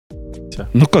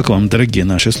Ну, как вам, дорогие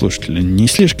наши слушатели? Не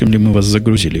слишком ли мы вас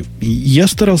загрузили? Я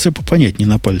старался попонять, не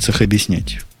на пальцах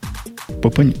объяснять.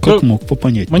 Как мог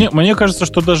попонять? Мне кажется,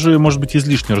 что даже, может быть,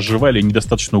 излишне разжевали и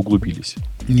недостаточно углубились.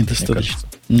 Недостаточно.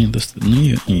 Не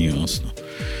ясно.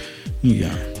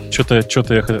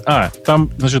 Что-то я хотел...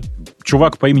 там, значит,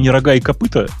 чувак по имени Рога и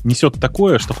Копыта несет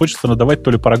такое, что хочется надавать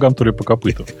то ли по рогам, то ли по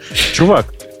копыту.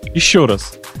 Чувак, еще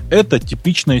раз. Это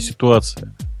типичная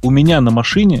ситуация. У меня на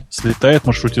машине слетает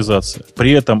маршрутизация.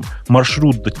 При этом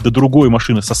маршрут до другой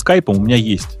машины со скайпом у меня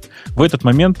есть. В этот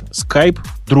момент скайп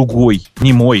другой,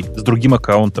 не мой, с другим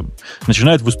аккаунтом,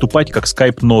 начинает выступать как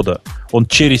скайп-нода. Он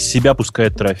через себя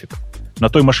пускает трафик. На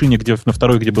той машине, на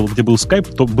второй, где был скайп,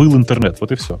 то был интернет.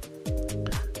 Вот и все.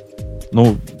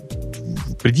 Ну,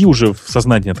 приди уже в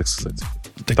сознание, так сказать.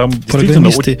 Так там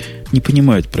программисты не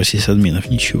понимают про сисадминов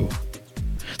ничего.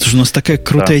 Слушай, у нас такая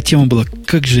крутая тема была.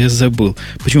 Как же я забыл.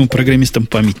 Почему программистам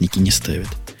памятники не ставят?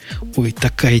 Ой,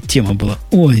 такая тема была.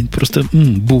 Ой, просто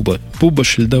Буба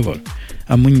Шельдовар.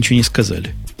 А мы ничего не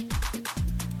сказали.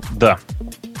 Да.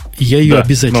 Я ее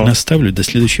обязательно оставлю до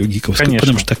следующего гиковского,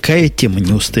 потому что такая тема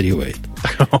не устаревает.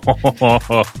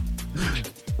 Это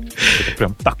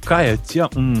прям такая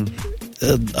тема.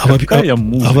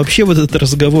 А вообще вот этот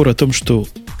разговор о том, что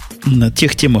на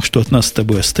тех темах, что от нас с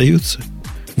тобой остаются,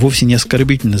 вовсе не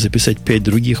оскорбительно записать 5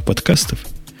 других подкастов.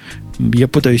 Я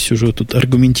пытаюсь уже тут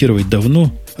аргументировать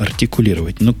давно,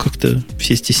 артикулировать, но как-то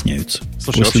все стесняются.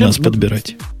 Слушай, после нас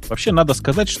подбирать. Вообще надо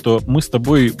сказать, что мы с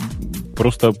тобой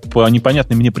просто по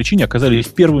непонятной мне причине оказались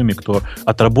первыми, кто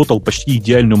отработал почти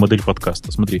идеальную модель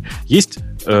подкаста. Смотри, есть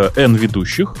N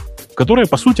ведущих, которые,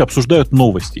 по сути, обсуждают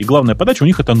новости. И главная подача у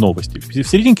них — это новости. В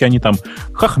серединке они там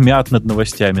хохмят над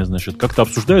новостями, значит, как-то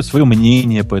обсуждают свое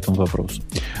мнение по этому вопросу.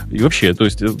 И вообще, то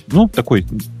есть, такое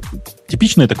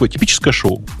типическое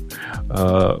шоу.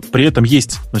 При этом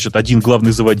есть, значит, один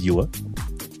главный заводила,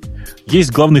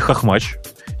 есть главный хохмач,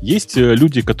 есть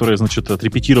люди, которые, значит,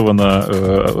 отрепетировано,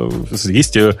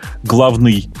 есть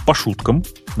главный по шуткам,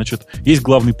 значит, есть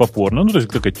главный по порно. То есть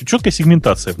такая четкая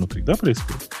сегментация внутри, да,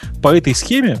 происходит. По этой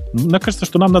схеме, мне кажется,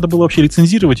 что нам надо было вообще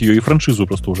лицензировать ее и франшизу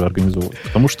просто уже организовывать.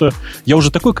 Потому что я уже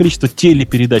такое количество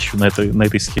телепередач на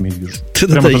этой схеме вижу.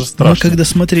 Прямо даже страшно. Мы когда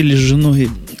смотрели с женой,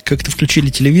 как-то включили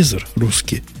телевизор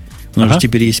русский, у нас же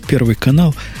теперь есть Первый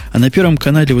канал, а на Первом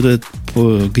канале вот этот,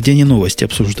 где они новости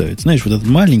обсуждают. Знаешь, вот этот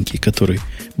маленький, который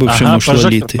бывший муж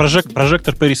Лолиты.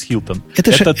 Прожектор Пэрис Хилтон.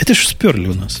 Это ж сперли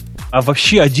у нас. А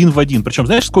вообще один в один. Причем,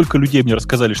 знаешь, сколько людей мне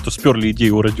рассказали, что сперли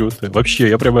идею у Радио Т? Вообще,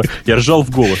 я ржал в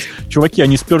голос. Чуваки,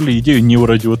 они сперли идею не у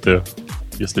Радио Т,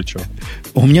 если что.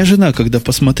 У меня жена, когда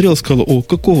посмотрела, сказала: о,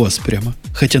 как у вас прямо.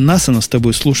 Хотя нас она с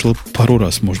тобой слушала пару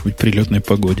раз, может быть, при летной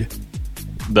погоде.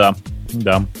 Да.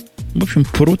 В общем,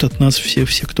 прут от нас все,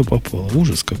 кто попало.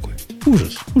 Ужас какой.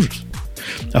 Ужас.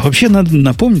 А вообще надо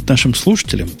напомнить нашим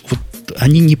слушателям, вот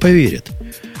они не поверят.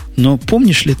 Но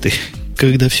помнишь ли ты,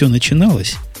 когда все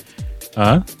начиналось,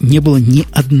 не было ни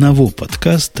одного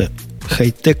подкаста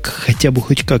хай-тек, хотя бы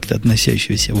хоть как-то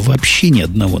относящегося, вообще ни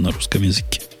одного на русском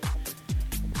языке.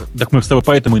 Так мы с тобой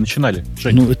поэтому и начинали,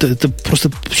 Жень. Ну, это просто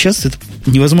сейчас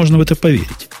невозможно в это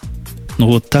поверить. Но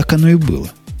вот так оно и было.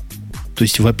 То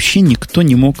есть вообще никто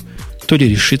не мог то ли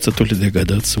решиться, то ли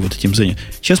догадаться вот этим заняться.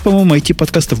 Сейчас, по-моему,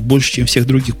 IT-подкастов больше, чем всех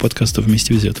других подкастов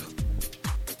вместе взятых.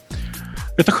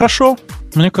 Это хорошо.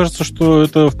 Мне кажется, что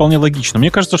это вполне логично. Мне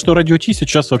кажется, что Радио Ти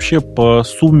сейчас вообще по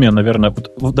сумме, наверное...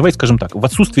 давай скажем так. В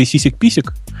отсутствии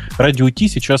сисек-писек Радио Ти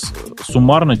сейчас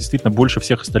суммарно действительно больше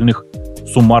всех остальных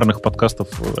суммарных подкастов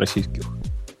российских.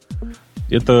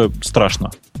 Это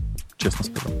страшно, честно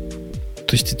скажу.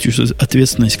 То есть ты чувствуешь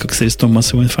ответственность как средство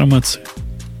массовой информации?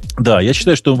 Да, я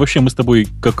считаю, что вообще мы с тобой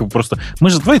как просто...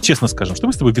 давай честно скажем, что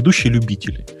мы с тобой ведущие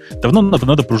любители. Давно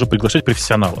надо уже приглашать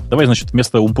профессионалов. Давай, значит,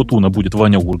 вместо Умпутуна будет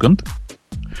Ваня Ургант.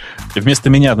 Вместо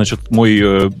меня, значит,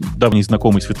 мой давний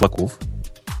знакомый Светлаков.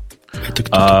 Это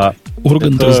кто?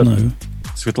 Урганта знаю.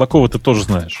 Светлакова ты тоже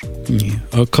знаешь. Не,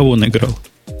 а кого он играл?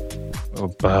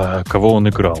 Кого он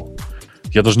играл?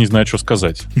 Я даже не знаю, что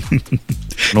сказать.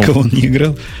 Кого он не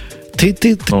играл?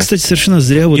 Ты, кстати, совершенно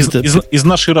зря из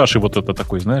нашей Раши вот это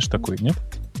такой, знаешь, такой, нет?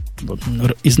 Вот.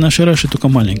 Из нашей Раши только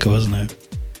маленького знаю.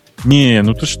 Не,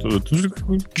 ну ты что?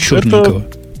 Черненького.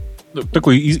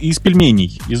 Такой из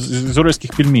пельменей, из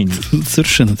уральских пельменей.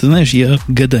 Совершенно. Ты знаешь, я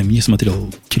годами не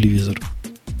смотрел телевизор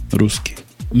русский.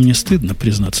 Мне стыдно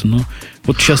признаться, но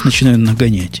вот сейчас начинаю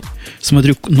нагонять.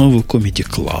 Смотрю новый Comedy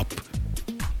Club.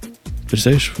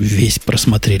 Представляешь, весь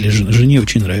просмотрели. Жене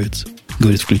очень нравится.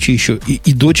 Говорит, включи еще.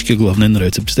 И дочке, главное,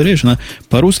 нравится. Представляешь, она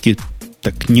по-русски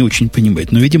так не очень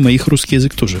понимает. Но, видимо, их русский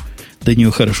язык тоже до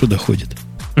нее хорошо доходит.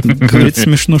 Говорит,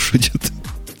 смешно шутит.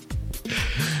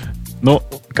 Ну,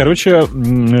 короче,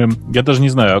 я даже не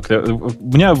знаю.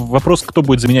 У меня вопрос, кто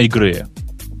будет заменять Грея.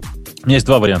 У меня есть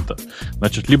два варианта.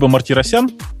 Значит, либо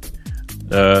Мартиросян,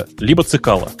 либо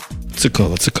Цикало.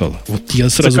 Цикало. Вот я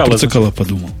сразу про Цикало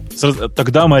подумал.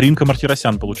 Тогда Маринка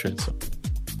Мартиросян получается.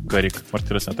 Гарик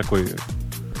Мартиросян такой.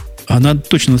 Она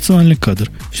точно национальный кадр.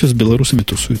 Все с белорусами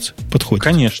тусуется. Подходит.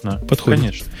 Конечно.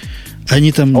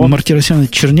 Они там Мартиросяна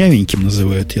чернявеньким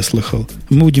называют, я слыхал.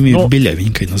 Мы будем ее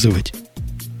белявенькой называть.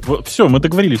 Все, мы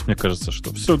договорились, мне кажется,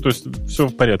 что все, то есть все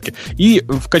в порядке. И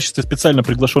в качестве специально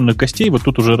приглашенных гостей вот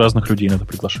тут уже разных людей надо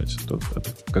приглашать.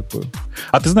 Как бы...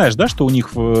 А ты знаешь, да, что у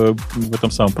них в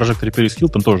этом самом прожекторе Paris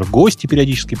Hilton тоже гости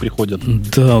периодически приходят?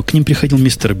 Да, к ним приходил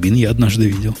мистер Бин, я однажды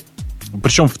видел.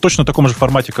 Причем в точно таком же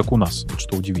формате, как у нас, вот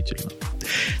что удивительно.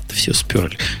 Все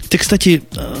сперли. Ты, кстати,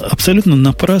 абсолютно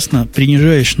напрасно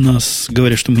принижаешь нас,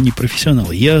 говоря, что мы не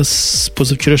профессионалы. Я с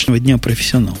позавчерашнего дня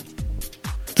профессионал.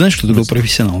 Ты знаешь, что такое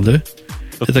профессионал, да?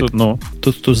 Это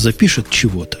тот, кто запишет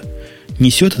чего-то,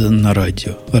 несет это на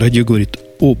радио. Радио говорит: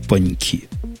 опаньки.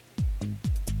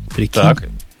 Прикинь? Так.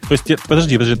 То есть,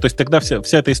 подожди, то есть тогда вся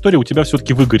эта история у тебя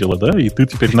все-таки выгорела, да? И ты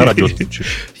теперь на радио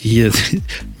звучишь.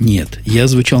 Нет, я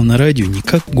звучал на радио не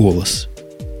как голос,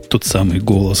 тот самый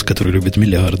голос, который любит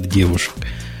миллиарды девушек,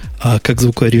 а как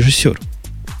звукорежиссер.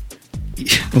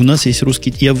 У нас есть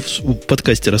русский... Я в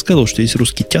подкасте рассказывал, что есть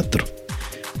русский театр,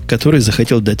 который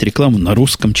захотел дать рекламу на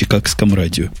русском чикагском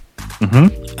радио.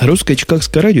 Угу. А русское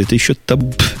чикагское радио — это еще я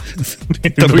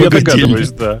догадываюсь,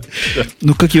 да.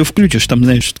 Ну, как ее включишь, там,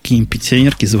 знаешь, какие-нибудь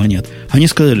пенсионерки звонят. Они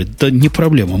сказали: да не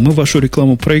проблема, мы вашу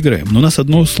рекламу проиграем, но у нас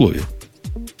одно условие.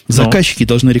 Заказчики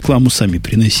должны рекламу сами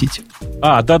приносить.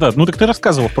 Да. Ну, так ты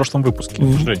рассказывал в прошлом выпуске.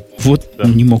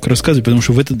 Не мог рассказывать, потому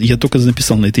что я только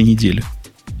написал на этой неделе.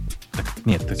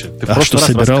 Нет, ты просто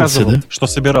собирался, да? Что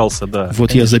собирался, да.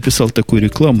 Вот конечно. Я записал такую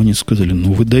рекламу, они сказали: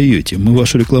 ну вы даете, мы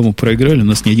вашу рекламу проиграли, у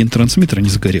нас ни один трансмиттер не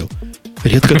сгорел.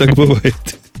 Редко так бывает.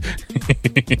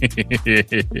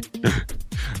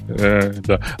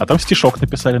 Да. А там стишок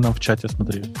написали нам в чате,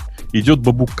 смотри. Идет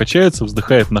бабук, качается,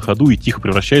 вздыхает на ходу и тихо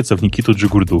превращается в Никиту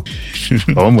Джигурду.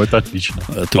 По-моему, это отлично.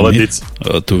 Молодец.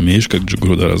 А ты умеешь как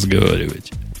Джигурда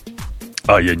разговаривать?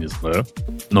 Я не знаю.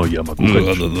 Но я могу.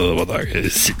 Вот так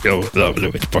себя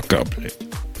выдавливать по капле.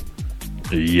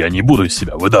 Я не буду из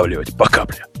себя выдавливать по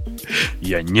капле.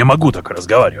 Я не могу так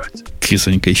разговаривать.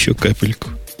 Кисонька, еще капельку.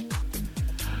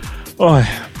 Ой.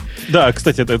 Да,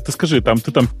 кстати, ты скажи,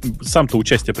 ты там сам-то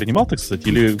участие принимал, так сказать,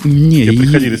 или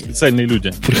приходили специальные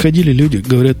люди? Приходили люди,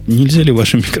 говорят: нельзя ли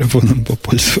вашим микрофоном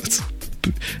попользоваться?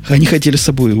 Они хотели с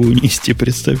собой его унести,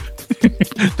 представь.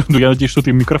 Ну, я надеюсь, что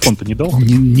ты им микрофон-то не дал?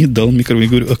 Не дал микрофон. Я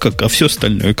говорю: а как? А все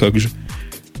остальное как же?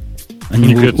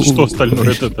 Они говорят: что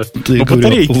остальное? Я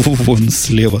говорю: вон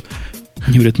слева.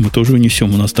 Они говорят: мы тоже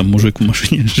унесем, у нас там мужик в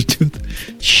машине ждет.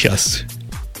 Сейчас.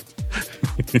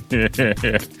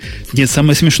 Нет,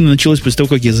 самое смешное началось после того,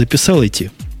 как я записал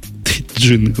эти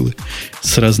джинглы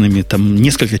с разными, там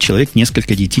несколько человек,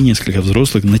 несколько детей, несколько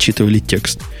взрослых начитывали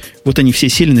текст. Вот они все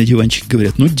сели на диванчик и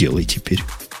говорят: ну делай теперь.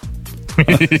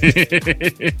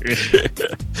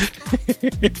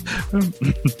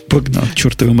 Погнал,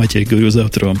 чертовой матери, говорю,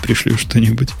 завтра вам пришлю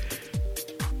что-нибудь.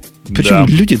 Причем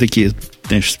люди такие,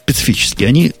 знаешь, специфические.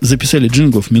 Они записали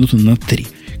джинглов минуту на 3.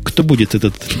 Кто будет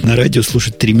на радио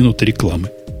слушать 3 минуты рекламы?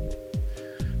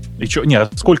 И что?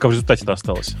 Нет, сколько в результате-то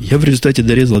осталось? Я в результате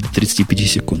дорезал до 35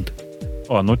 секунд.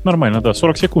 Ну это нормально, да.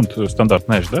 40 секунд стандарт,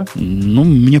 знаешь, да? Ну,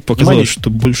 мне показалось, что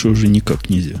больше уже никак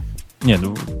нельзя. Нет,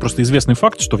 просто известный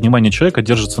факт, что внимание человека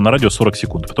держится на радио 40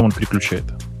 секунд, потом он переключает.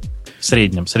 В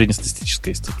среднем,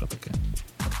 среднестатистическая есть цифра такая.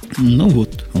 Ну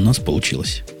вот, у нас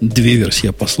получилось. 2 версии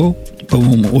я послал.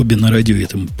 По-моему, обе на радио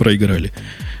этому проиграли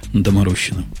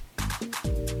доморощенным.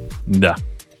 Да.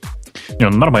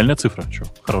 Нормальная цифра, что,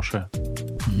 хорошая.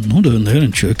 Ну да,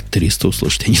 наверное, человек 300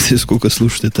 услышит. Я не знаю, сколько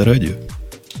слушает это радио.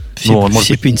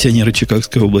 Все пенсионеры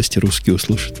Чикагской области русские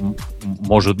услышат.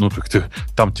 Может,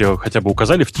 там тебе хотя бы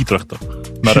указали в титрах-то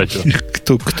на радио.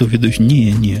 Кто ведущий?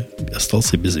 Не,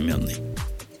 остался безымянный.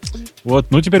 Вот,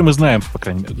 теперь мы знаем, по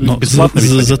крайней мере. Но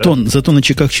зато на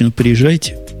Чикагщину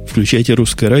приезжайте, включайте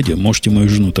русское радио, можете мою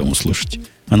жену там услышать.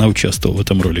 Она участвовала в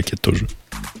этом ролике тоже.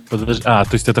 Подожди, то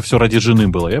есть это все ради жены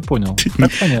было, я понял.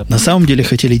 Так понятно. На самом деле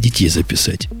хотели детей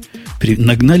записать.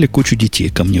 Нагнали кучу детей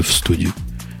ко мне в студию.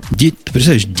 Ты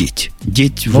представляешь,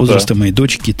 дети возраста моей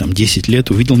дочки, там 10 лет,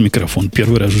 увидел микрофон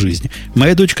первый раз в жизни.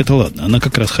 Моя дочка-то ладно, она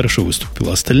как раз хорошо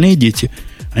выступила. Остальные дети,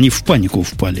 они в панику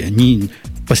впали. Они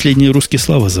последние русские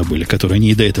слова забыли, которые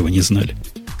они и до этого не знали.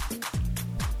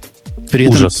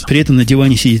 При этом на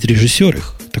диване сидит режиссер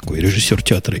их, такой режиссер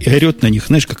театра, и орет на них,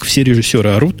 знаешь, как все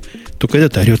режиссеры орут, только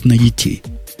этот орет на детей.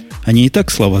 Они и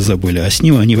так слова забыли, а с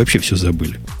ним они вообще все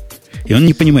забыли. И он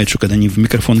не понимает, что когда они в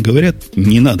микрофон говорят,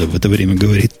 не надо в это время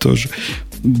говорить тоже.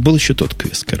 Был еще тот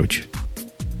квест, короче.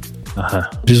 Ага.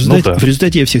 В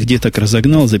результате я всех деток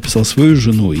разогнал, записал свою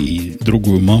жену и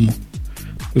другую маму.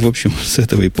 И, в общем, с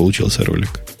этого и получился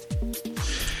ролик.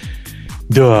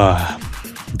 Да.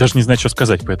 Даже не знаю, что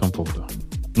сказать по этому поводу.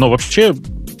 Но вообще,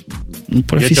 я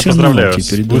тебя поздравляю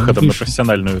с выходом на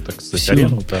профессиональную, так сказать,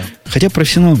 арену. Да. Хотя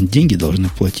профессионалам деньги должны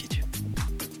платить.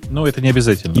 Ну, это не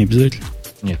обязательно. Не обязательно?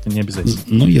 Нет, это не обязательно.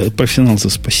 Ну, я профессионал за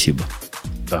спасибо.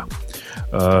 Да.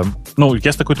 Ну,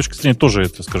 я с такой точки зрения тоже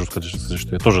это скажу, что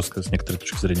я тоже с некоторой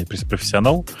точки зрения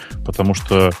профессионал, потому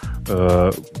что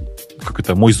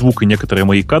мой звук и некоторые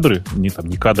мои кадры, не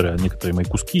кадры, а некоторые мои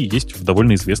куски есть в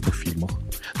довольно известных фильмах.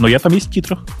 Но я там есть в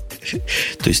титрах.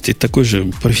 То есть ты такой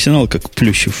же профессионал, как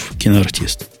Плющев,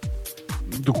 киноартист?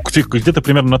 Где-то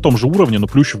примерно на том же уровне, но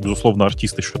Плющев, безусловно,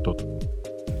 артист еще тот.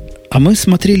 А мы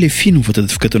смотрели фильм вот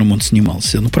этот, в котором он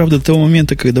снимался. Но, правда, до того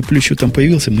момента, когда Плющев там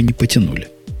появился, мы не потянули.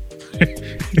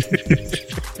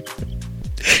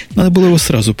 Надо было его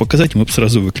сразу показать, мы бы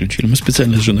сразу выключили. Мы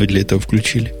специально с женой для этого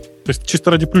включили. То есть чисто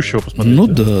ради Плющева посмотреть? Ну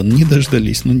да, не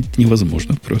дождались. Ну,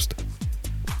 невозможно просто.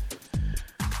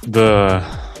 Да.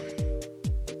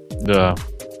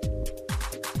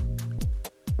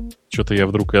 Что-то я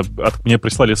вдруг... Мне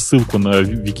прислали ссылку на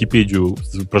Википедию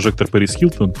прожектор Пэрис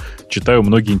Хилтон. Читаю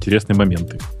многие интересные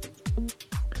моменты.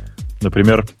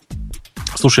 Например...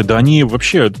 Слушай, да они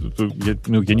вообще...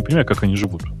 Я не понимаю, как они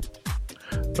живут.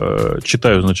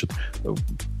 Читаю, значит.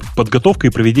 Подготовка и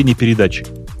проведение передачи.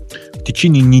 В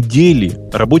течение недели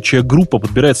рабочая группа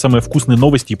подбирает самые вкусные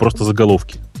новости и просто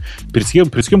заголовки. Перед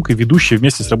съемкой ведущая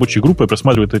вместе с рабочей группой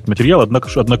просматривает этот материал,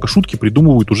 однако шутки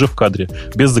придумывают уже в кадре,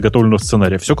 без заготовленного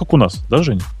сценария. Все как у нас, да,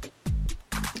 Женя?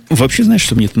 Вообще, знаешь,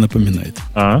 что мне это напоминает?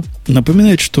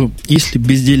 Напоминает, что если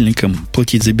бездельникам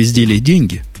платить за безделье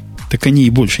деньги, так они и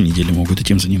больше недели могут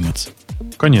этим заниматься.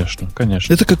 Конечно.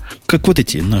 Это как вот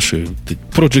эти наши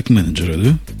проект-менеджеры,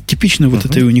 да? Типично вот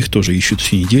это и у них тоже ищут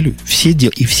всю неделю.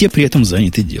 И все при этом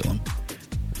заняты делом.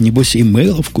 Небось,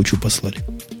 имейлов кучу послали.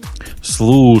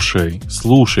 Слушай,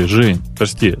 Жень,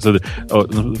 прости,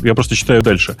 я просто читаю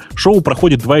дальше. Шоу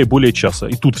проходит 2 и более часа,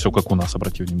 и тут все как у нас,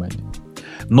 обрати внимание.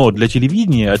 Но для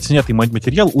телевидения отснятый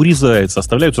материал урезается,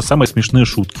 оставляются самые смешные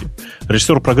шутки.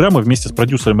 Режиссер программы вместе с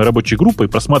продюсерами рабочей группы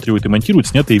просматривает и монтирует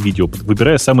снятые видео,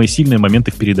 выбирая самые сильные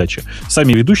моменты в передаче.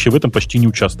 Сами ведущие в этом почти не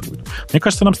участвуют. Мне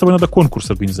кажется, нам с тобой надо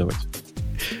конкурс организовать.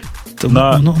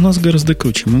 Но у нас гораздо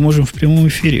круче. Мы можем в прямом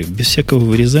эфире, без всякого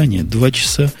вырезания, 2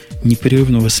 часа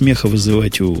непрерывного смеха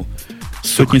вызывать у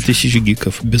сотни тысяч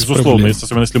гиков. Без проблем.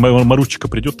 Особенно если Марусечка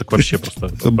придет, так вообще просто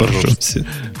оборжемся.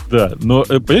 Да, но,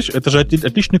 понимаешь, это же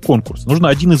отличный конкурс. Нужно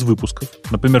один из выпусков,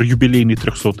 например, юбилейный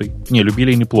 300-й. Не,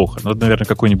 юбилейный плохо. Надо, наверное,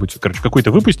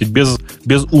 какой-то выпустить без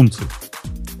унции.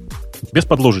 Без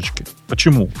подложечки.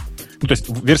 Почему? Ну, то есть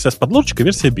версия с подложечкой,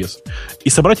 версия без.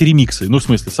 И собрать ремиксы. Ну, в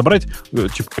смысле, собрать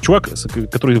чувак,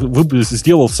 который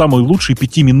сделал самый лучший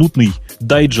 5-минутный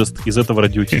дайджест из этого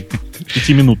радиотипа.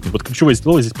 5-минутный. Вот ключевое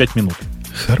сделал здесь 5 минут.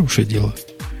 Хорошее дело.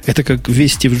 Это как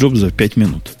весь Стив Джобс за 5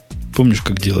 минут. Помнишь,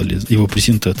 как делали его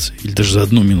презентации? Или даже за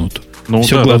 1 минуту. Ну,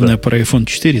 все главное про iPhone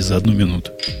 4 за 1 минуту.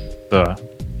 Да.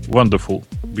 Wonderful.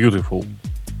 Beautiful.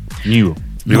 New.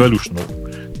 Revolutional.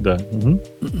 Да.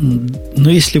 Но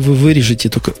если вы вырежете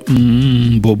только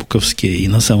бобуковские и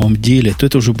на самом деле, то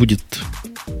это уже будет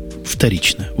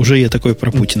вторично. Уже я такое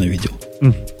про Путина видел.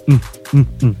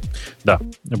 Да,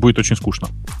 будет очень скучно.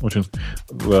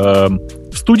 В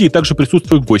студии также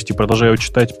присутствуют гости, продолжаю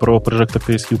читать про прожектор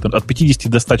Пэрис Хилтон, от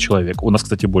 50 до 100 человек, у нас,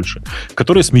 кстати, больше,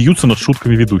 которые смеются над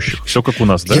шутками ведущих. Все как у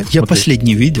нас, да? Я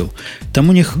последний видел. Там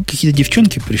у них какие-то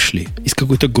девчонки пришли из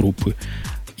какой-то группы.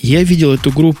 Я видел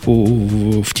эту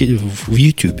группу в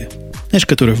Ютубе. Знаешь,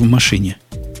 которая в машине.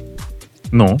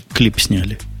 Ну? Клип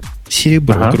сняли.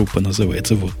 Серебро группа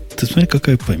называется. Вот. Ты смотри,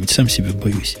 какая память. Сам себе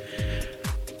боюсь.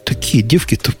 Такие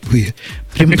девки тупые.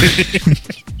 Прям...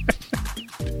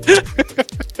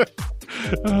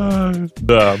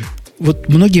 Да. Вот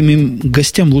многим им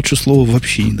гостям лучше слова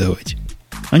вообще не давать.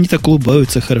 Они так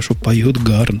улыбаются, хорошо поют,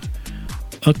 гарно.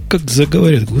 А как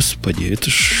заговорят, господи, это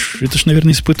ж,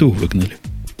 наверное, из ПТУ выгнали.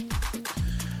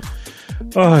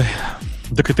 Ай,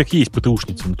 так и такие есть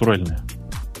ПТУшницы натуральные.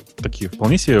 Такие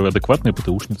вполне себе адекватные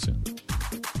ПТУшницы.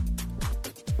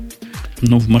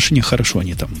 Ну, в машине хорошо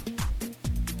они там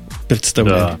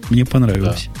представляли. Да. Мне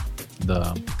понравилось.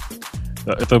 Да.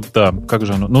 Это, да, как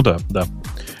же оно? Ну да.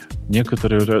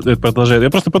 Некоторые... Я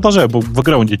просто продолжаю в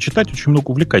бэкграунде читать, очень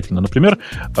много увлекательно. Например,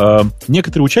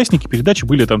 некоторые участники передачи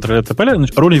были там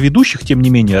роли ведущих, тем не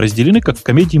менее, разделены как в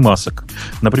комедии масок.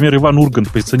 Например, Иван Ургант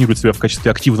позиционирует себя в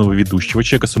качестве активного ведущего,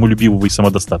 человека самолюбивого и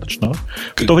самодостаточного.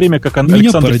 В то время как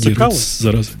Александр Цикало...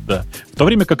 Да, в то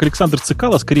время как Александр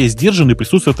Цикало скорее сдержан и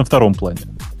присутствует на втором плане.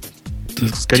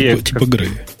 Скорее, типа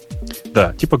Грея.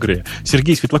 Да, типа Грея.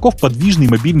 Сергей Светлаков подвижный,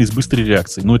 мобильный, с быстрой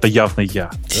реакцией. Ну, это явно я.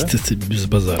 Да? Это без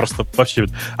базара. Просто вообще.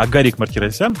 А Гарик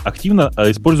Мартиросян активно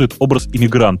использует образ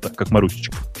иммигранта, как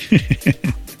Марусечка.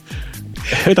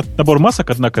 Этот набор масок,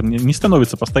 однако, не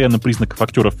становится постоянным признаком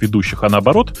актеров-ведущих, а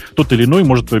наоборот, тот или иной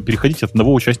может переходить от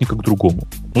одного участника к другому.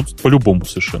 Ну, по-любому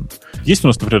совершенно. Есть у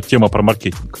нас, например, тема про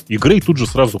маркетинг. И Грей тут же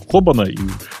сразу хлобана и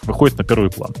выходит на первый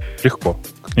план. Легко.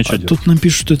 Как ничего делать. Тут нам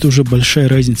пишут, что это уже большая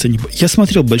разница. Я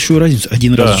смотрел большую разницу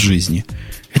один раз в жизни.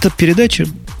 Эта передача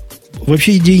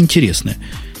вообще идея интересная.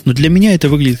 Но для меня это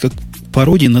выглядит как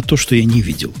пародия на то, что я не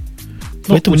видел. Ну,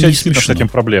 поэтому у тебя действительно с этим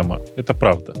проблема. Это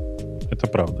правда. Это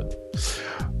правда.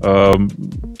 То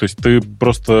есть ты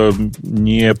просто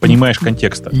не понимаешь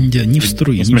контекста. Да, не в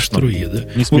струе, не в струе, да.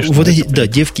 Не смешно, вот эти, да,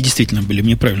 девки действительно были,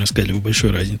 мне правильно сказали, в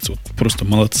большой разнице. Вот просто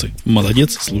молодцы.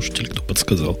 Молодец, слушатель, кто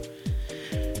подсказал.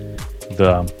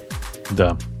 Да,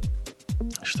 да.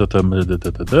 Что-то...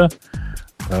 Да.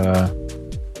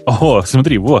 О,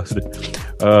 смотри, вот.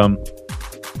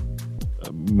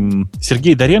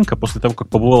 Сергей Доренко, после того, как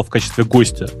побывал в качестве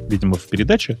гостя, видимо, в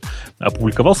передаче,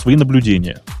 опубликовал свои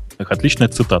наблюдения. Отличная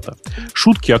цитата.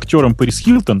 «Шутки актерам Пэрис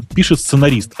Хилтон пишет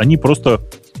сценарист. Они просто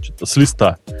с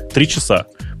листа. 3 часа.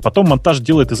 Потом монтаж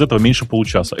делает из этого меньше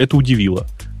получаса. Это удивило.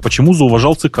 Почему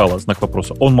зауважал Цикало? Знак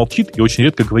вопроса. Он молчит и очень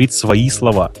редко говорит свои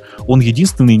слова. Он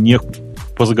единственный не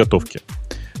по заготовке».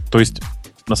 То есть,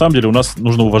 на самом деле, у нас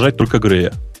нужно уважать только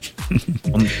Грея.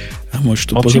 А может,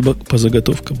 что по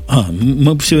заготовкам?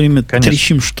 Мы все время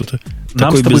трещим что-то.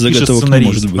 Нам Такой без заготовок не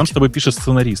может быть. Нам с тобой пишет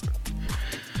сценарист.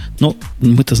 Ну,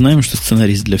 мы-то знаем, что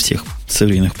сценарист для всех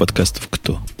современных подкастов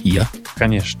кто? Я.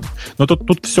 Конечно. Но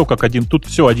тут все как один, тут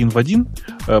все один в один,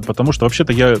 потому что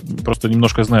вообще-то я просто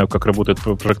немножко знаю, как работает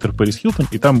проектор Пэрис Хилтон,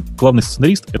 и там главный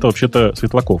сценарист — это вообще-то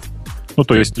Светлаков. Ну,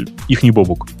 то есть ихний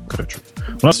Бобук, короче.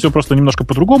 У нас все просто немножко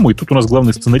по-другому, и тут у нас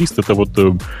главный сценарист — это вот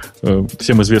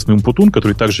всем известный Умпутун,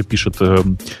 который также пишет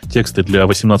тексты для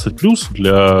 18+,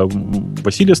 для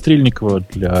Василия Стрельникова,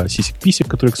 для Сисик-Писик,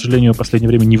 которые, к сожалению, в последнее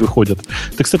время не выходят.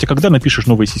 Ты, кстати, когда напишешь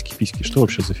новые Сиськи-Письки? Что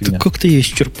вообще за фигня? Да как-то я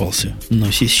исчерпался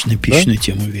на сисечно-пищную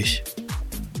тему весь.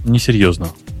 Несерьезно.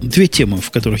 2 темы,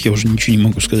 в которых я уже ничего не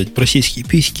могу сказать. Про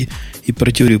сиськи-письки и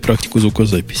про теорию и практику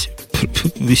звукозаписи.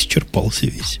 Исчерпался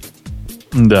весь.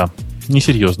 Да,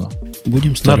 несерьезно.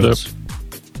 Будем стараться.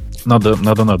 Надо.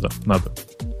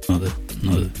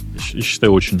 Я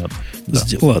считаю, очень надо. Да.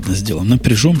 Ладно, сделаем.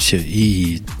 Напряжемся.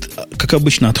 И, как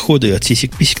обычно, отходы от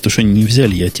сисек-писек, то, что они не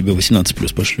взяли, я тебе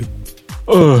 18+ пошлю.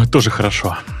 Тоже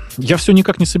хорошо. Я все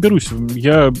никак не соберусь.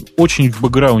 Я очень в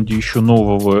бэкграунде ищу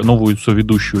новую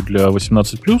соведущую для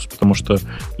 18+, потому что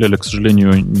Ляля, к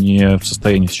сожалению, не в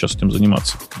состоянии сейчас этим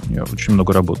заниматься. У нее очень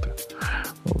много работы.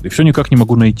 И все никак не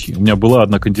могу найти. У меня была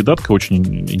одна кандидатка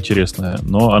очень интересная,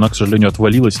 но она, к сожалению,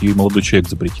 отвалилась, и молодой человек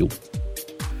запретил.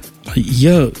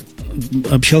 Я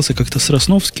общался как-то с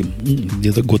Росновским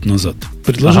где-то год назад.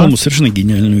 Предложил ему совершенно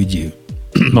гениальную идею.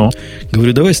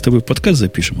 Говорю, давай с тобой подкаст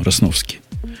запишем, Росновский.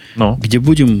 Где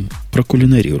будем про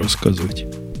кулинарию рассказывать.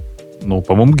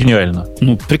 По-моему, гениально.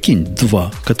 Прикинь,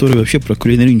 2, которые вообще про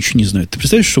кулинарию ничего не знают. Ты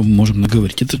представляешь, что мы можем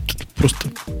наговорить? Это просто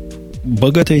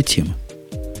богатая тема.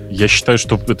 Я считаю,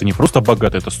 что это не просто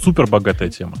богатая, это супер богатая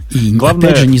тема. И главное,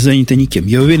 опять же, не занята никем.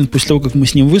 Я уверен, после того, как мы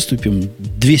с ним выступим,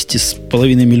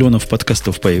 200,5 миллионов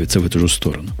подкастов появится в эту же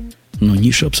сторону. Но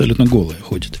ниша абсолютно голая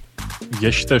ходит.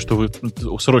 Я считаю, что вы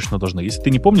срочно должны. Если ты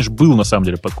не помнишь, был на самом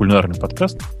деле кулинарный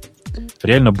подкаст.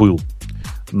 Реально был.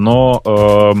 Но,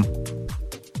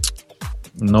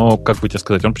 как бы тебе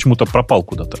сказать, он почему-то пропал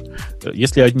куда-то.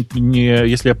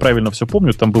 Если я правильно все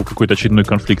помню, там был какой-то очередной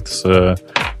конфликт с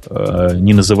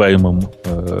неназываемым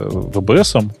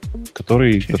ВБСом,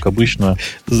 который, как обычно...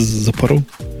 Запорол?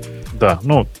 Да,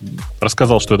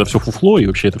 рассказал, что это все фуфло, и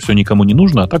вообще это все никому не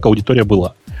нужно, а так аудитория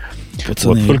была.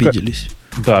 Пацаны обиделись.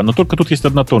 Да, но только тут есть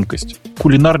одна тонкость.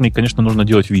 Кулинарный, конечно, нужно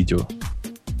делать видео.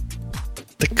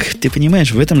 Так ты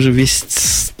понимаешь, в этом же весь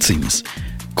цимис.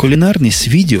 Кулинарный с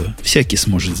видео всякий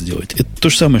сможет сделать. Это то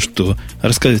же самое, что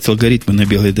рассказывать алгоритмы на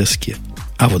белой доске.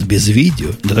 А вот без видео,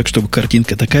 да так, чтобы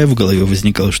картинка такая в голове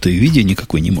возникала, что и видео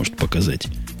никакой не может показать.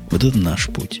 Вот это наш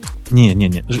путь. Не,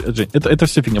 Жень, это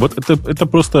все фигня. Вот это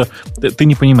просто... Ты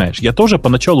не понимаешь. Я тоже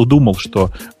поначалу думал,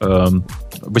 что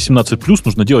 18+,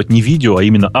 нужно делать не видео, а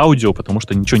именно аудио, потому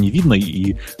что ничего не видно,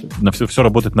 и на все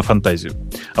работает на фантазию.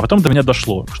 А потом до меня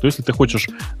дошло, что если ты хочешь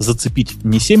зацепить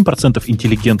не 7%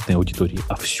 интеллигентной аудитории,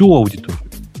 а всю аудиторию,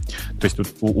 то есть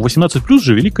у 18+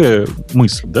 же великая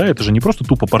мысль, да, это же не просто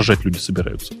тупо поржать люди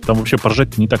собираются. Там вообще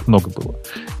поржать не так много было.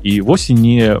 И вовсе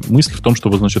не мысль в том,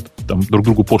 чтобы, значит, там друг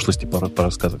другу пошлости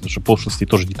порассказывать. Потому что пошлостей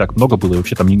тоже не так много было, и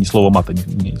вообще там ни слова мата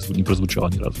не прозвучало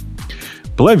ни разу.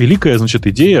 Была великая, значит,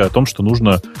 идея о том, что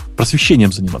нужно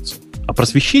просвещением заниматься. А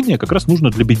просвещение как раз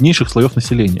нужно для беднейших слоев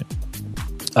населения.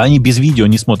 А они без видео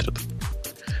не смотрят.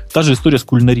 Та же история с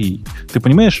кулинарией. Ты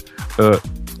понимаешь...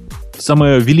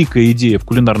 Самая великая идея в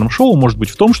кулинарном шоу может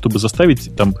быть в том, чтобы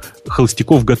заставить там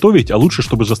холостяков готовить, а лучше,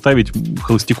 чтобы заставить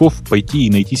холостяков пойти и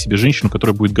найти себе женщину,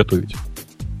 которая будет готовить.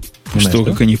 Понимаешь, что,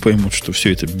 да? Как они поймут, что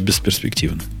все это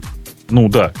бесперспективно? Ну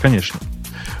да, конечно.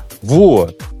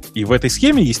 Вот. И в этой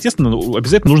схеме, естественно,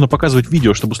 обязательно нужно показывать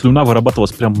видео, чтобы слюна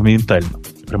вырабатывалась прямо моментально.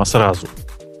 Прямо сразу.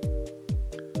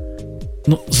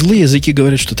 Ну, злые языки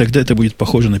говорят, что тогда это будет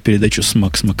похоже на передачу с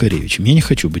Макс Макаревичем. Я не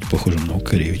хочу быть похожим на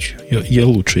Макаревича. Я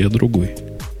лучше, я другой.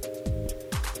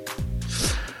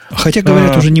 Хотя,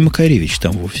 говорят, уже не Макаревич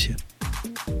там вовсе.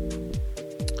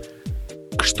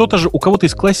 Что-то же у кого-то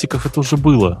из классиков это уже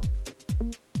было.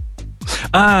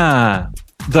 Да,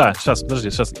 сейчас, подожди,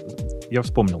 сейчас я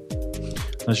вспомнил.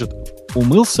 Значит,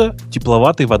 умылся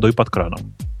тепловатой водой под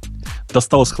краном.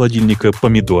 Достал из холодильника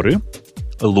помидоры,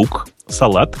 лук,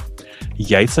 салат,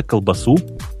 яйца, колбасу,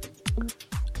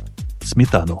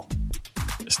 сметану.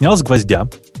 Снял с гвоздя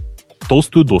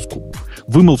толстую доску,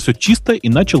 вымыл все чисто и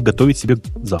начал готовить себе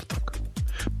завтрак.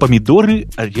 Помидоры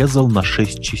резал на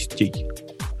 6 частей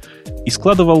и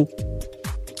складывал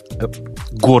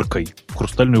горкой в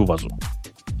хрустальную вазу.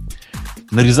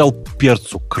 Нарезал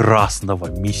перцу красного,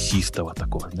 мясистого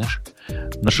такого, знаешь.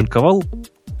 Нашинковал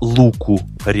луку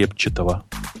репчатого.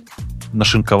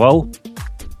 Нашинковал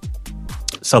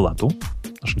салату,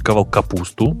 нашинковал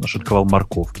капусту, нашинковал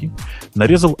морковки,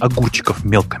 нарезал огурчиков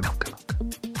мелко-мелко-мелко.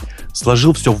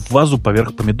 Сложил все в вазу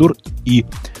поверх помидор и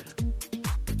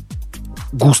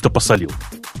густо посолил.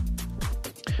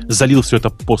 Залил все это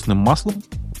постным маслом,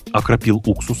 окропил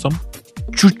уксусом,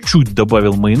 чуть-чуть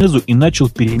добавил майонезу и начал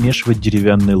перемешивать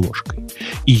деревянной ложкой.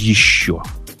 И еще.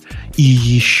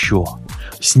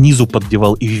 Снизу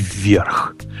поддевал и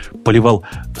вверх. Поливал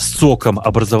соком,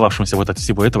 образовавшимся вот от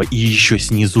всего этого, и еще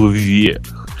снизу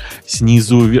вверх.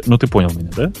 Ну, ты понял меня,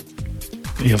 да?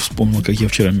 Я вспомнил, как я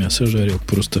вчера мясо жарил.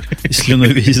 Просто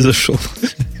слюной весь зашел.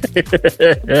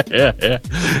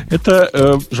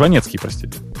 Это Жванецкий,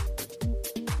 простите.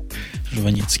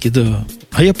 Жванецкий, да.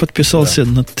 А я подписался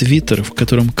на Твиттер, в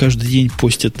котором каждый день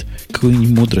постят какую-нибудь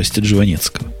мудрость от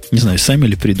Жванецкого. Не знаю, сами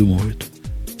ли придумывают.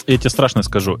 Я тебе страшно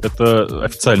скажу. Это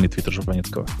официальный твиттер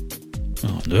Жванецкого.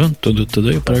 Да?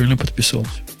 Тогда я правильно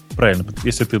подписался. Правильно.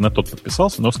 Если ты на тот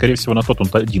подписался, но, скорее всего, на тот он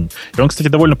один. И он, кстати,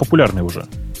 довольно популярный уже.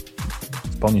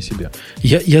 Вполне себе.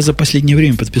 Я за последнее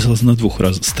время подписался на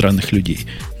 2 странных людей.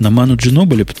 На Ману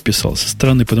Джинобиле подписался.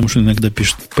 Странный, потому что иногда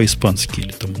пишет по-испански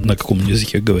или там на каком ему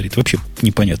языке говорит. Вообще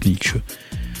непонятно ничего.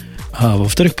 А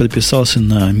во-вторых, подписался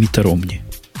на Мита Ромни.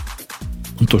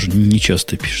 Он тоже не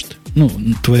часто пишет. Ну,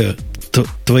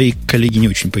 твои коллеги не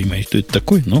очень понимают, кто это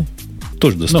такой, но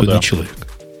тоже достойный человек.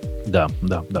 Да.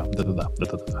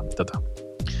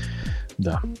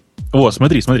 О,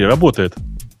 смотри, работает.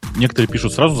 Некоторые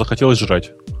пишут, сразу захотелось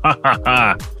жрать.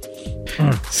 Ха-ха-ха.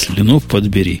 Слюну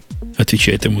подбери,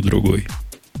 отвечает ему другой.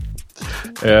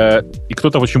 И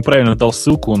кто-то очень правильно дал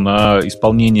ссылку на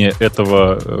исполнение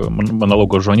этого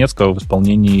монолога Жванецкого в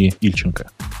исполнении Ильченко.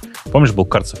 Помнишь, был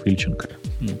Карцев и Ильченко?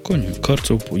 Ну, конечно,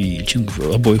 Карцев и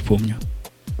Ильченко, обоих помню.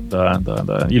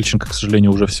 Да. Ильченко, к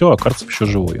сожалению, уже все, а Карцев еще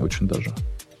живой, очень даже.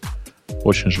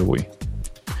 Очень живой.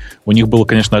 У них было,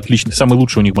 конечно, отлично. Самый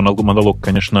лучший у них монолог,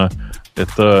 конечно,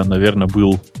 это, наверное,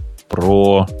 был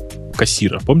про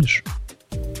кассира, помнишь?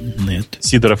 Нет.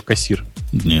 Сидоров кассир.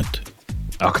 Нет.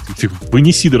 Вы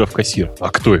не Сидоров кассир. А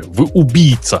кто я? Вы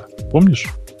убийца. Помнишь?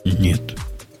 Нет.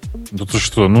 Ну ты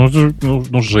что?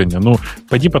 Ну, Женя,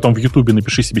 пойди потом в Ютубе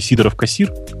напиши себе Сидоров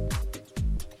кассир.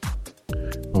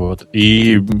 Вот.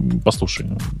 И послушай.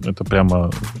 Это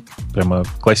прямо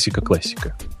классика.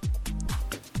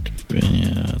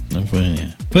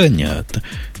 Понятно.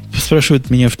 Спрашивают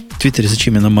меня в Твиттере,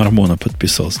 зачем я на Мормона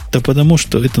подписался. Да потому,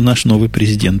 что это наш новый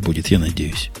президент будет, я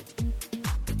надеюсь.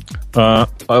 А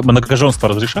многоженство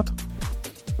разрешат?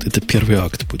 Это первый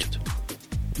акт будет.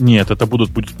 Нет, это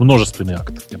будет множественный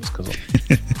акт, я бы сказал.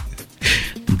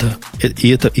 Да, и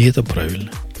это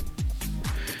правильно.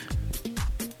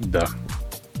 Да.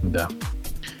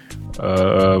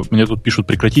 Мне тут пишут: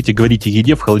 прекратите говорить о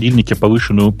еде, в холодильнике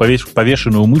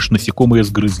повешенную мышь насекомые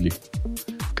сгрызли.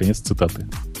 Конец цитаты.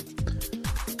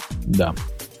 Да.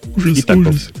 Ужас.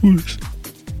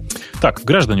 Так,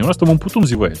 граждане, у нас там Умпутун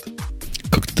зевает.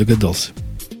 Как ты догадался?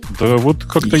 Да вот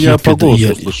как-то я по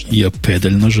голосу услышал. Я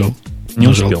педаль нажал. Не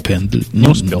успел. Педаль. Не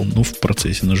успел. Ну, в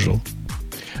процессе нажал.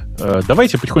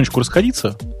 Давайте потихонечку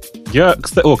расходиться.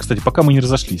 Кстати, пока мы не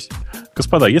разошлись.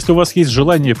 Господа, если у вас есть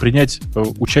желание принять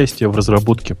участие в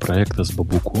разработке проекта с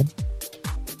Бабуком,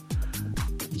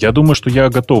 я думаю, что я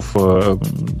готов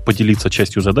поделиться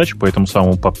частью задач по этому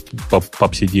самому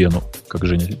PubCDN, как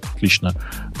Женя отлично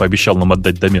пообещал нам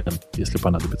отдать домен, если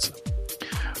понадобится.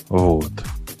 Вот.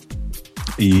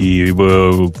 И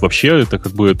вообще это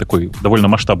как бы такой довольно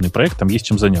масштабный проект, там есть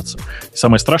чем заняться. И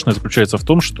самое страшное заключается в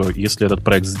том, что если этот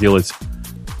проект сделать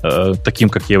таким,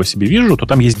 как я его себе вижу, то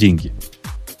там есть деньги.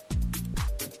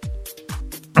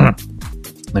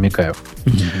 Намекаю.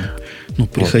 Ну,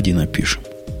 приходи, напишем.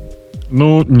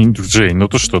 Ну, Жень, ну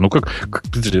ты что? Ну как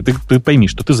ты пойми,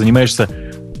 что ты занимаешься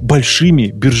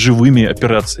большими биржевыми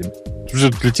операциями.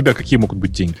 Для тебя какие могут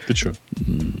быть деньги? Ты что?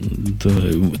 Да,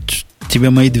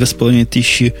 тебя мои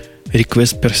 2500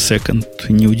 request per second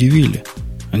не удивили.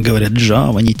 Говорят,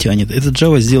 Java не тянет. Это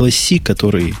Java сделал C,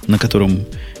 на котором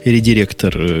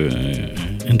редиректор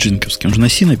энджинковский. Он же на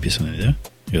C написанный, да?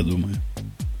 Я думаю.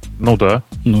 Ну да.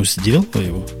 Ну, сделала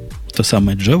его. Та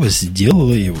самая Java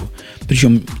сделала его.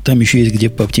 Причем там еще есть где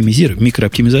пооптимизировать,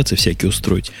 микрооптимизации всякие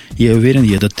устроить. Я уверен,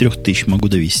 я до 3000 могу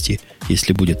довести,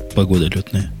 если будет погода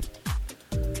летная.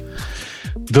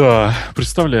 Да,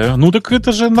 представляю. Ну, так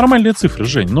это же нормальные цифры,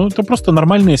 Жень. Ну, это просто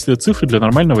нормальные, если цифры для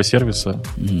нормального сервиса.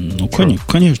 Ну,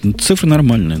 конечно, цифры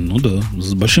нормальные. Ну да,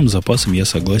 с большим запасом я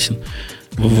согласен.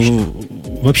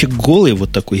 Вообще голый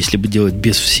вот такой, если бы делать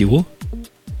без всего,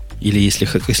 или если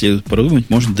как следует продумать,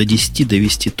 можно до 10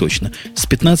 довести точно. С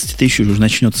 15 тысяч уже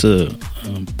начнется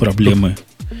проблемы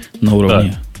на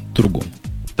уровне другом.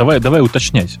 Давай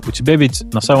уточнять. У тебя ведь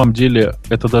на самом деле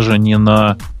это даже не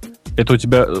на... Это у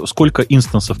тебя сколько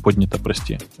инстансов поднято,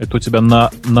 прости? Это у тебя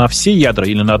на все ядра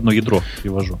или на одно ядро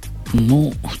привожу?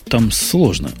 Ну, там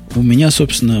сложно. У меня,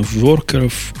 собственно,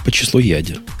 воркеров по числу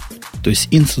ядер. То есть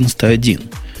инстанс-то один.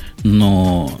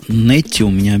 Но Netty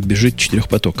у меня бежит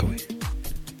 4-потоковый.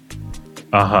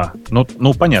 Ага,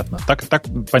 ну понятно. Так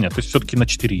понятно. То есть все-таки на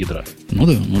 4 ядра. Ну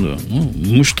да. Ну,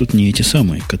 мы ж тут не эти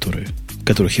самые,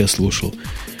 которых я слушал,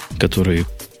 которые,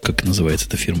 как называется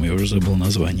эта фирма, я уже забыл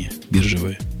название,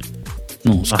 биржевая.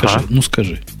 Ну,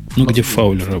 скажи. Ну, где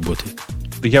Фаулер работает.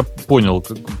 Я понял,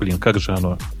 как же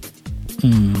оно?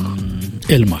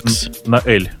 Эльмакс. На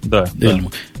L, да.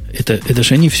 Это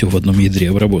же они все в одном ядре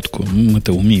обработку.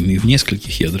 Мы-то умеем и в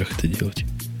нескольких ядрах это делать.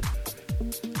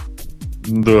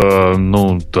 Да,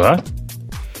 ну да.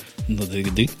 Да.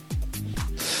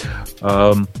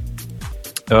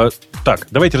 Так,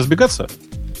 давайте разбегаться.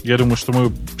 Я думаю, что мы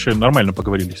вообще нормально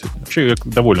поговорили сегодня. Вообще, я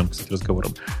доволен, кстати,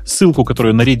 разговором. Ссылку,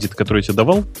 которую на Reddit, которую я тебе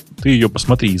давал, ты ее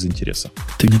посмотри из интереса.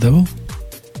 Ты мне давал?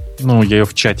 Ну, я ее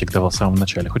в чатик давал в самом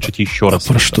начале. Хочешь, еще раз?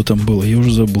 Про что там было? Я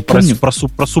уже забыл. Про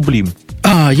Sublime.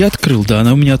 Я открыл, да.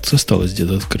 Она у меня осталась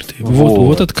где-то открытой.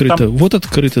 Вот открыто. Там... Вот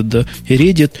открыто, да.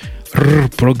 Reddit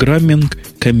Programming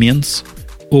Comments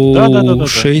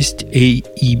O6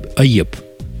 AEP.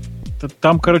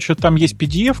 Там, короче, там есть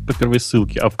PDF по первой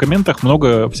ссылке, а в комментах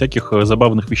много всяких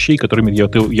забавных вещей, которыми,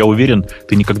 я уверен,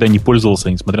 ты никогда не пользовался,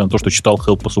 несмотря на то, что читал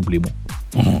Help по Sublime.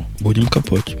 Будем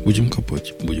копать.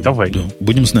 Давай. Да,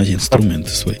 будем знать инструменты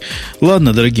свои.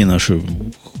 Ладно, дорогие наши,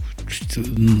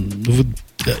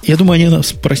 я думаю, они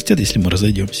нас простят, если мы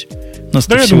разойдемся.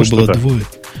 Нас-то всего было двое.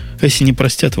 А если не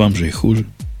простят, вам же и хуже.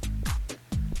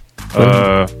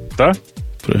 Да?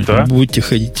 Правильно. Да. Будете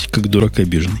ходить как дурак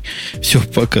обиженный. Все,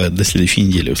 пока. До следующей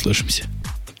недели услышимся.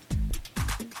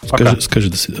 Скажи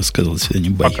до свидания. Сказал до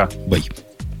свидания. Бай. Пока. Бай.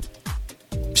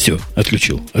 Все,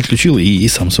 отключил. Отключил и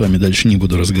сам с вами дальше не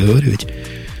буду разговаривать.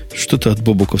 Что-то от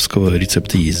бобуковского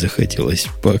рецепта есть захотелось.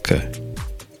 Пока.